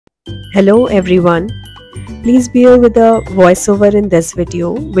Hello everyone. Please bear with the voiceover in this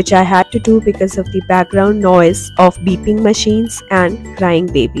video, which I had to do because of the background noise of beeping machines and crying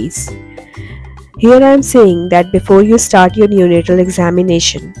babies. Here I am saying that before you start your neonatal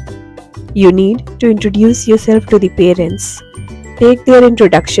examination, you need to introduce yourself to the parents, take their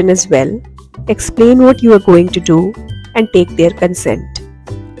introduction as well, explain what you are going to do, and take their consent.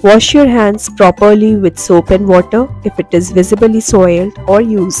 Wash your hands properly with soap and water if it is visibly soiled, or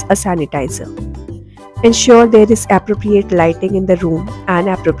use a sanitizer. Ensure there is appropriate lighting in the room and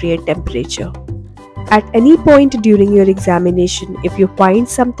appropriate temperature. At any point during your examination, if you find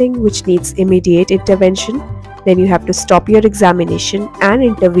something which needs immediate intervention, then you have to stop your examination and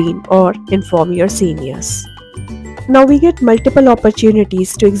intervene or inform your seniors. Now we get multiple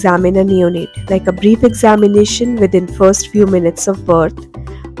opportunities to examine a neonate, like a brief examination within first few minutes of birth,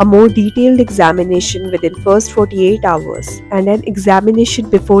 a more detailed examination within first 48 hours, and an examination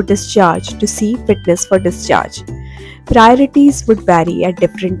before discharge to see fitness for discharge. Priorities would vary at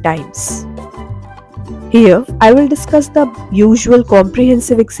different times. Here, I will discuss the usual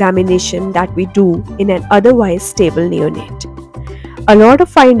comprehensive examination that we do in an otherwise stable neonate. A lot of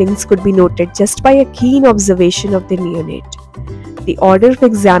findings could be noted just by a keen observation of the neonate. The order of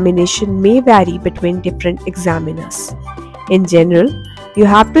examination may vary between different examiners. In general, you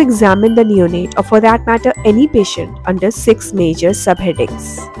have to examine the neonate, or for that matter any patient, under 6 major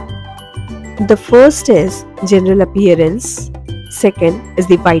subheadings. The first is general appearance, second is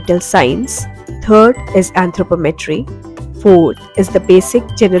the vital signs, third is anthropometry, fourth is the basic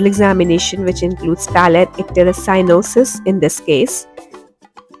general examination which includes Pallor, Icterus, Cyanosis in this case.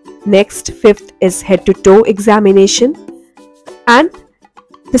 Next, fifth is head to toe examination, and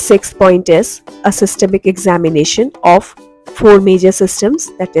the sixth point is a systemic examination of 4 major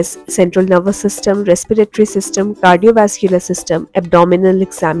systems, that is central nervous system, respiratory system, cardiovascular system, abdominal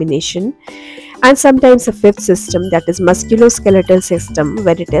examination, and sometimes a 5th system, that is musculoskeletal system,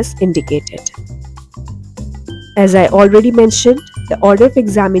 where it is indicated. As I already mentioned, the order of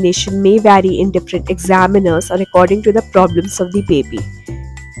examination may vary in different examiners or according to the problems of the baby.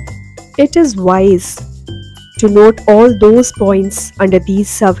 It is wise to note all those points under these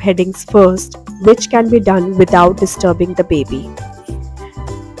subheadings first, which can be done without disturbing the baby.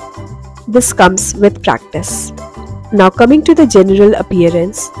 This comes with practice. Now coming to the general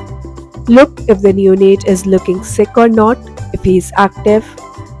appearance, look if the neonate is looking sick or not, if he is active,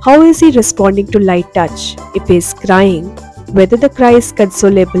 how is he responding to light touch, if he is crying, whether the cry is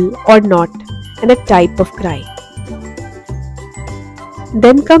consolable or not, and a type of cry.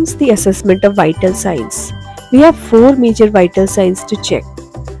 Then comes the assessment of vital signs. We have 4 major vital signs to check.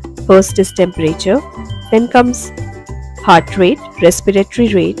 First is temperature, then comes heart rate,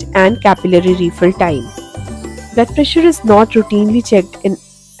 respiratory rate, and capillary refill time. Blood pressure is not routinely checked in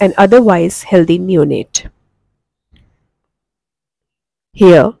an otherwise healthy neonate.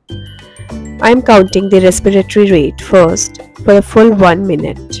 Here, I am counting the respiratory rate first for a full 1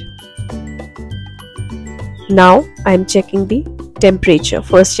 minute. Now I am checking the temperature.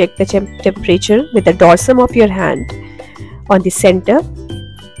 First check the temperature with the dorsum of your hand on the center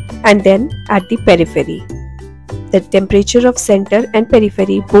and then at the periphery. The temperature of center and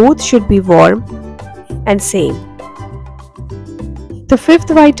periphery both should be warm and same. The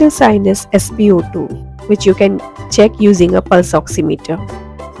 5th vital sign is SpO2, which you can check using a pulse oximeter.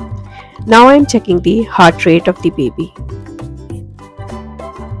 Now I am checking the heart rate of the baby.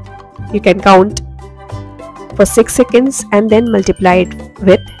 You can count for 6 seconds and then multiply it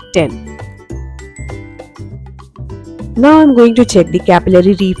with 10. Now I am going to check the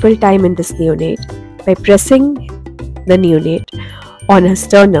capillary refill time in this neonate by pressing the neonate on her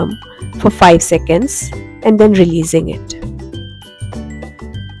sternum for 5 seconds and then releasing it.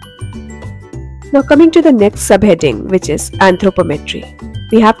 Now coming to the next subheading, which is anthropometry.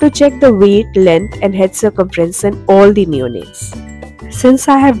 We have to check the weight, length and head circumference in all the neonates. Since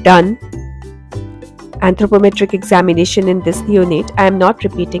I have done anthropometric examination in this neonate, I am not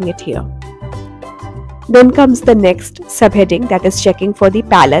repeating it here. Then comes the next subheading, that is checking for the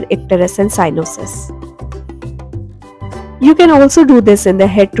Pallor, Icterus and Cyanosis. You can also do this in the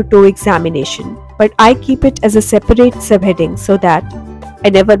head to toe examination, but I keep it as a separate subheading so that I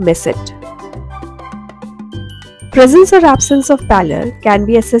never miss it. Presence or absence of pallor can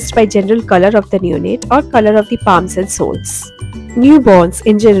be assessed by general color of the neonate or color of the palms and soles. Newborns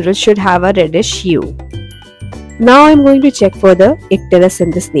in general should have a reddish hue. Now I am going to check for the icterus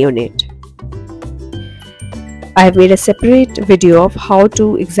in this neonate. I have made a separate video of how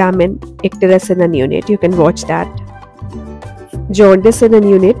to examine icterus in a neonate. You can watch that. Jaundice in a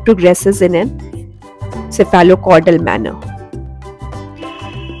neonate progresses in an cephalocaudal manner.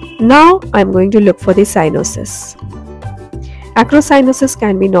 Now I'm going to look for the cyanosis. Acrocyanosis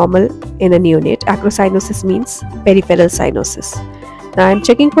can be normal in a neonate. Acrocyanosis means peripheral cyanosis. Now I'm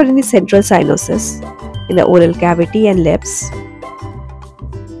checking for any central cyanosis in the oral cavity and lips.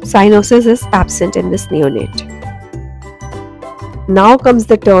 Cyanosis is absent in this neonate. Now comes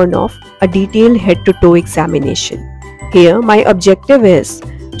the turn of a detailed head-to-toe examination. Here my objective is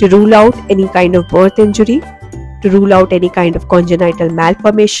to rule out any kind of birth injury, to rule out any kind of congenital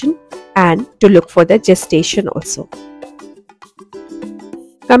malformation, and to look for the gestation also.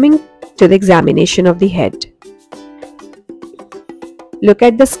 Coming to the examination of the head. Look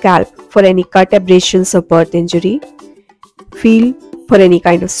at the scalp for any cut, abrasions or birth injury. Feel for any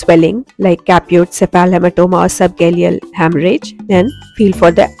kind of swelling like capute, cephalhematoma or subgaleal hemorrhage. Then feel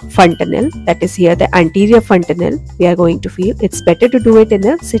for the fontanelle, that is here the anterior fontanelle we are going to feel. It's better to do it in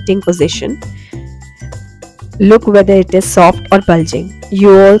a sitting position. Look whether it is soft or bulging.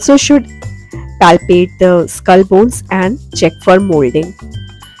 You also should palpate the skull bones and check for molding.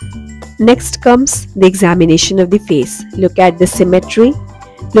 Next comes the examination of the face. Look at the symmetry.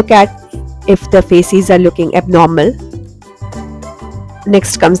 Look at if the faces are looking abnormal.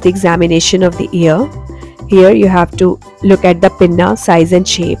 Next comes the examination of the ear. Here you have to look at the pinna size and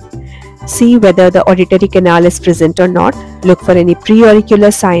shape. See whether the auditory canal is present or not. Look for any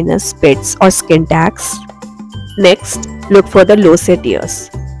preauricular sinus, pits or skin tags. Next, look for the low set ears.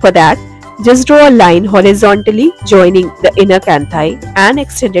 For that, just draw a line horizontally joining the inner canthi and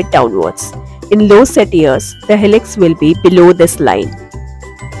extend it downwards. In low set ears, the helix will be below this line.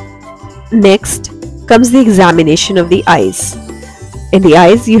 Next comes the examination of the eyes. In the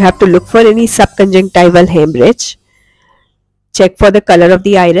eyes, you have to look for any subconjunctival hemorrhage. Check for the color of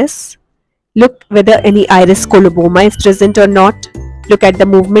the iris. Look whether any iris coloboma is present or not. Look at the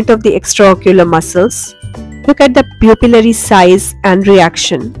movement of the extraocular muscles. Look at the pupillary size and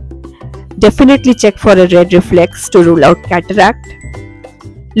reaction. Definitely check for a red reflex to rule out cataract.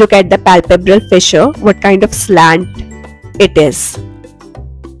 Look at the palpebral fissure, what kind of slant it is.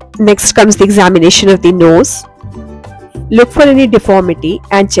 Next comes the examination of the nose. Look for any deformity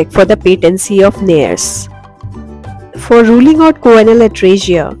and check for the patency of nares. For ruling out choanal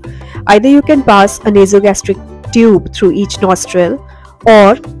atresia, either you can pass a nasogastric tube through each nostril,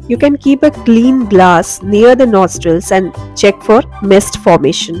 or you can keep a clean glass near the nostrils and check for mist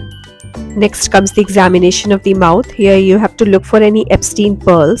formation. Next comes the examination of the mouth. Here you have to look for any Epstein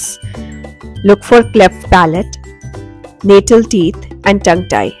pearls. Look for cleft palate, natal teeth and tongue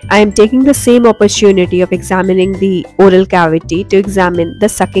tie. I am taking the same opportunity of examining the oral cavity to examine the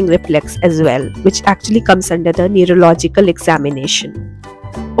sucking reflex as well, which actually comes under the neurological examination.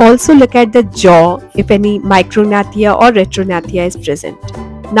 Also look at the jaw if any micrognathia or retrognathia is present.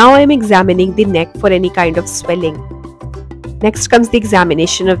 Now I am examining the neck for any kind of swelling. Next comes the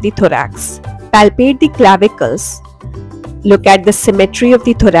examination of the thorax. Palpate the clavicles. Look at the symmetry of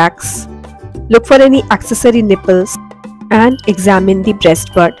the thorax. Look for any accessory nipples and examine the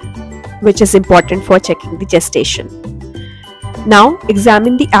breast bud, which is important for checking the gestation. Now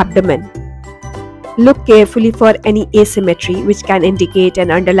examine the abdomen. Look carefully for any asymmetry which can indicate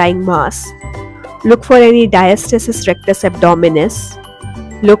an underlying mass. Look for any diastasis rectus abdominis.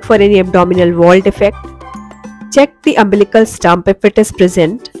 Look for any abdominal wall defect. Check the umbilical stump if it is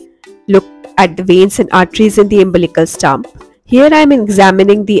present. Look at the veins and arteries in the umbilical stump. Here I am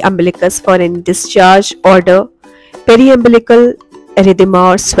examining the umbilicus for any discharge, odor, periumbilical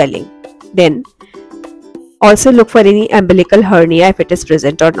erythema or swelling. Then also look for any umbilical hernia if it is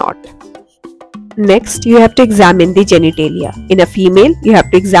present or not. Next, you have to examine the genitalia. In a female, you have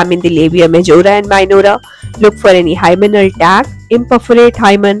to examine the labia majora and minora. Look for any hymenal tag, imperforate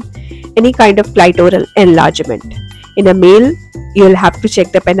hymen, any kind of clitoral enlargement. In a male, you will have to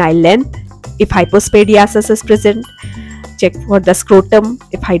check the penile length. If hypospadiasis is present, check for the scrotum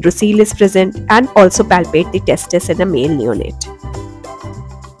if hydrocele is present, and also palpate the testis in a male neonate.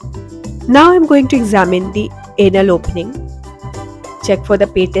 Now I am going to examine the anal opening. Check for the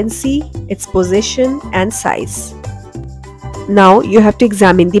patency, its position and size. Now you have to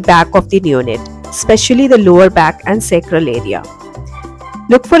examine the back of the neonate, especially the lower back and sacral area.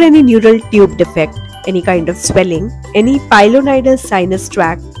 Look for any neural tube defect, any kind of swelling, any pilonidal sinus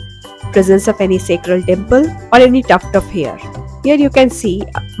tract, presence of any sacral dimple or any tuft of hair. Here you can see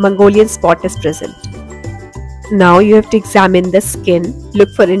a Mongolian spot is present. Now you have to examine the skin.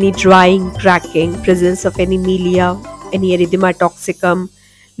 Look for any drying, cracking, presence of any milia, any erythema toxicum.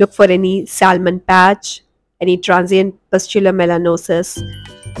 Look for any salmon patch, any transient pustular melanosis,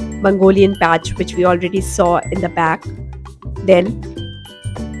 Mongolian patch which we already saw in the back. Then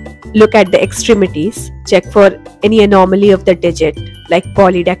look at the extremities, check for any anomaly of the digit like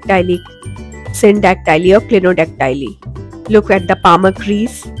polydactyly, syndactyly or clinodactyly. Look at the palmar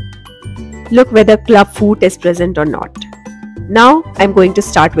crease. Look whether club foot is present or not. Now I'm going to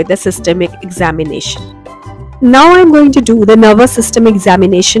start with the systemic examination. Now I'm going to do the nervous system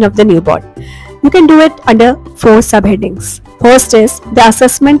examination of the newborn. You can do it under 4 subheadings. First is the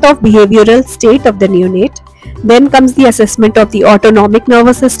assessment of behavioral state of the neonate. Then comes the assessment of the autonomic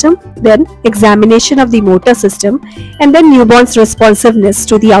nervous system, then examination of the motor system, and then newborn's responsiveness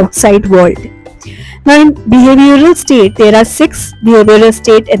to the outside world. Now in behavioral state, there are 6 behavioral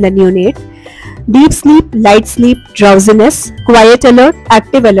states in the neonate: deep sleep, light sleep, drowsiness, quiet alert,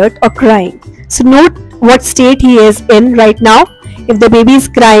 active alert, or crying. So note what state he is in right now. If the baby is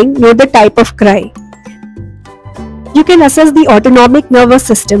crying, note the type of cry. You can assess the autonomic nervous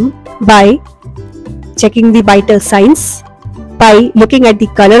system by checking the vital signs, by looking at the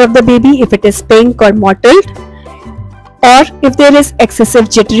color of the baby, if it is pink or mottled, or if there is excessive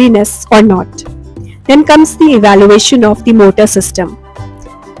jitteriness or not. Then comes the evaluation of the motor system.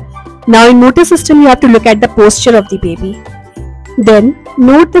 Now in motor system, you have to look at the posture of the baby. Then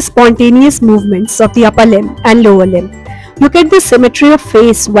note the spontaneous movements of the upper limb and lower limb. Look at the symmetry of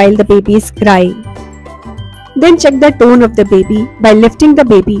face while the baby is crying. Then check the tone of the baby by lifting the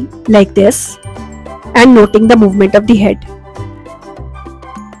baby like this and noting the movement of the head.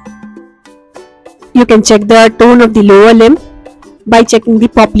 You can check the tone of the lower limb by checking the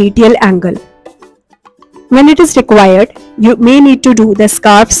popliteal angle. When it is required, you may need to do the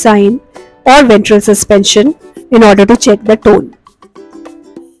scarf sign or ventral suspension in order to check the tone.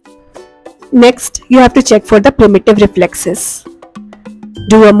 Next, you have to check for the primitive reflexes.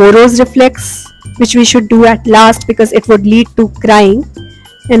 Do a Moro's reflex, which we should do at last because it would lead to crying.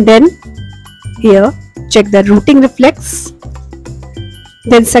 And then here, check the rooting reflex.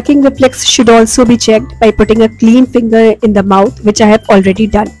 Then sucking reflex should also be checked by putting a clean finger in the mouth, which I have already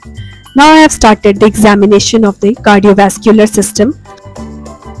done. Now I have started the examination of the cardiovascular system.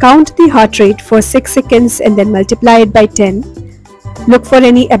 Count the heart rate for 6 seconds and then multiply it by 10. Look for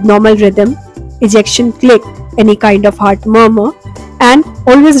any abnormal rhythm, ejection click, any kind of heart murmur, and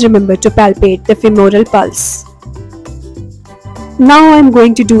always remember to palpate the femoral pulse. Now I am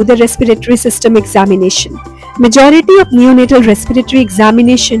going to do the respiratory system examination. Majority of neonatal respiratory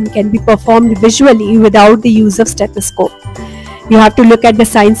examination can be performed visually without the use of stethoscope. You have to look at the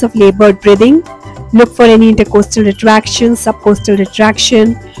signs of labored breathing, look for any intercostal retraction, subcostal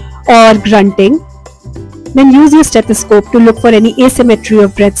retraction, or grunting. Then use your stethoscope to look for any asymmetry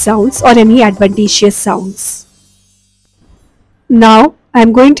of breath sounds or any adventitious sounds. Now I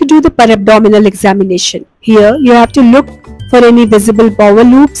am going to do the parabdominal examination. Here you have to look for any visible bowel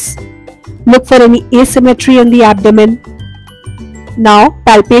loops, look for any asymmetry on the abdomen. Now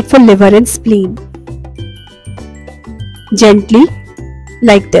palpate for liver and spleen. Gently,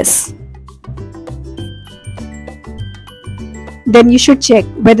 like this. Then you should check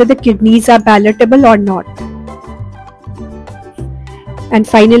whether the kidneys are palatable or not. And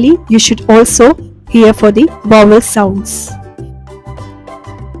finally, you should also hear for the bowel sounds.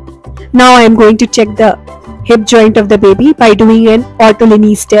 Now I am going to check the hip joint of the baby by doing an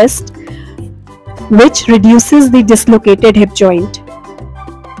Ortolani's test, which reduces the dislocated hip joint.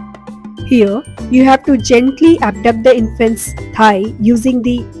 Here, you have to gently abduct the infant's thigh using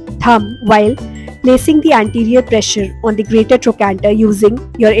the thumb while placing the anterior pressure on the greater trochanter using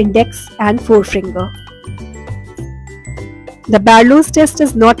your index and forefinger. The Barlow's test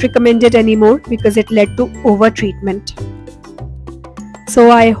is not recommended anymore because it led to over-treatment.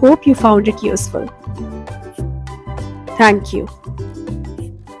 So I hope you found it useful. Thank you.